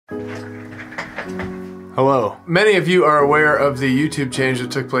Hello. Many of you are aware of the YouTube change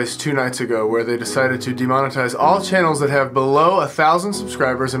that took place 2 nights ago where they decided to demonetize all channels that have below 1,000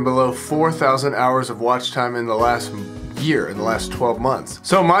 subscribers and below 4,000 hours of watch time in the last year, in the last 12 months.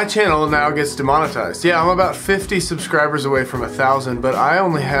 So my channel now gets demonetized. Yeah, I'm about 50 subscribers away from 1,000, but I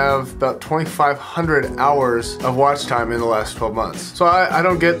only have about 2,500 hours of watch time in the last 12 months. So I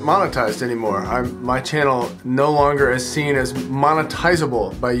don't get monetized anymore. My channel no longer is seen as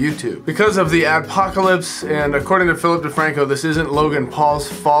monetizable by YouTube. Because of the adpocalypse, and according to Philip DeFranco, this isn't Logan Paul's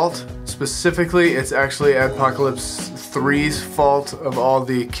fault. Specifically, it's actually Adpocalypse 3's fault of all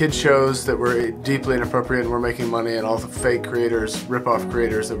the kid shows that were deeply inappropriate and were making money, and all the fake creators, rip-off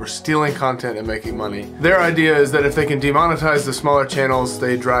creators that were stealing content and making money. Their idea is that if they can demonetize the smaller channels,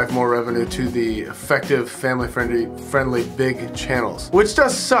 they drive more revenue to the effective, family-friendly big channels. Which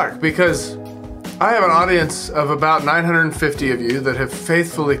does suck, because I have an audience of about 950 of you that have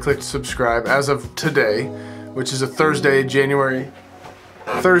faithfully clicked subscribe as of today, which is a Thursday, January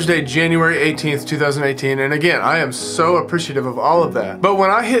 18th, 2018, and again, I am so appreciative of all of that. But when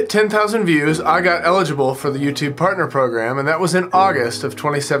I hit 10,000 views, I got eligible for the YouTube Partner Program, and that was in August of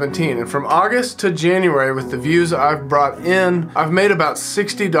 2017. And from August to January, with the views I've brought in, I've made about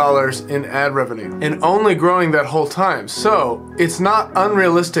 $60 in ad revenue, and only growing that whole time. So it's not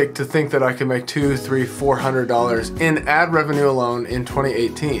unrealistic to think that I can make $200, $300, $400 in ad revenue alone in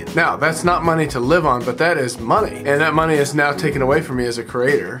 2018. Now, that's not money to live on, but that is money, and that money is now taken away from me as a creator.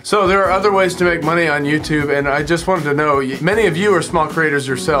 So there are other ways to make money on YouTube, and I just wanted to know, many of you are small creators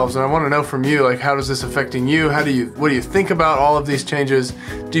yourselves, and I want to know from you, like, how is this affecting you? What do you think about all of these changes?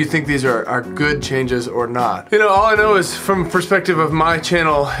 Do you think these are good changes or not? You know, all I know is from perspective of my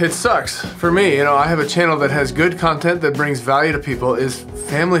channel, it sucks for me. You know, I have a channel that has good content that brings value to people, is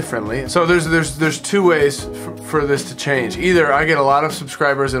family friendly. So there's 2 ways for this to change. Either I get a lot of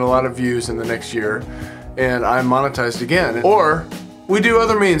subscribers and a lot of views in the next year, and I'm monetized again, or we do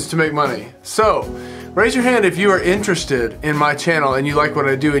other means to make money. So, raise your hand if you are interested in my channel and you like what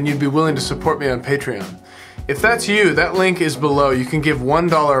I do and you'd be willing to support me on Patreon. If that's you, that link is below. You can give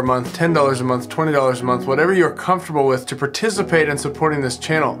 $1 a month, $10 a month, $20 a month, whatever you're comfortable with to participate in supporting this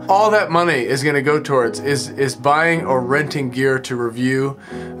channel. All that money is going to go towards is buying or renting gear to review,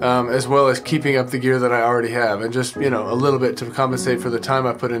 as well as keeping up the gear that I already have, and just, you know, a little bit to compensate for the time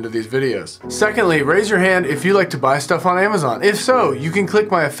I put into these videos. Secondly, raise your hand if you like to buy stuff on Amazon. If so, you can click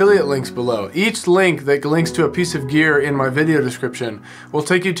my affiliate links below. Each link that links to a piece of gear in my video description will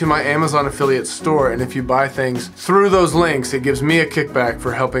take you to my Amazon affiliate store, and if you buy things through those links, it gives me a kickback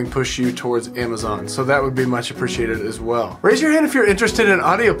for helping push you towards Amazon. So that would be much appreciated as well. Raise your hand if you're interested in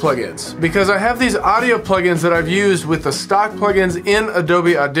audio plugins, because I have these audio plugins that I've used with the stock plugins in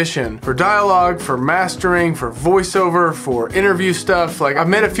Adobe Audition for dialogue, for mastering, for voiceover, for interview stuff. Like, I've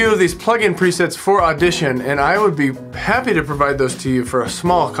made a few of these plugin presets for Audition, and I would be happy to provide those to you for a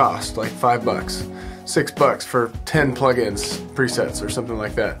small cost, like $5. $6 for 10 plugins, presets, or something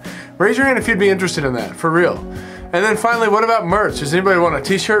like that. Raise your hand if you'd be interested in that, for real. And then finally, what about merch? Does anybody want a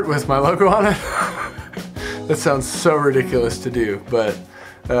t-shirt with my logo on it? That sounds so ridiculous to do, but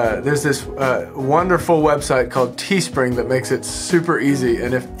there's this wonderful website called Teespring that makes it super easy,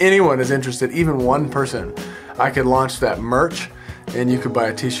 and if anyone is interested, even one person, I could launch that merch, and you could buy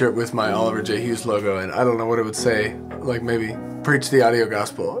a t-shirt with my Oliver J. Hughes logo, and I don't know what it would say, like maybe preach the audio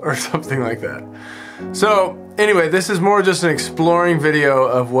gospel or something like that. So anyway, this is more just an exploring video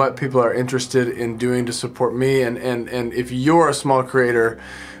of what people are interested in doing to support me, and if you're a small creator,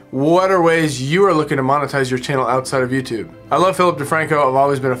 what are ways you are looking to monetize your channel outside of YouTube? I love Philip DeFranco. I've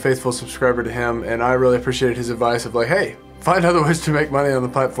always been a faithful subscriber to him, and I really appreciated his advice of like, hey, find other ways to make money on the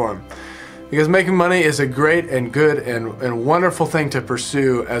platform. Because making money is a great and good and wonderful thing to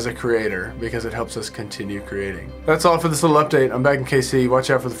pursue as a creator, because it helps us continue creating. That's all for this little update. I'm back in KC. Watch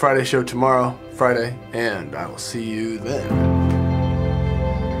out for the Friday show tomorrow, Friday, and I will see you then.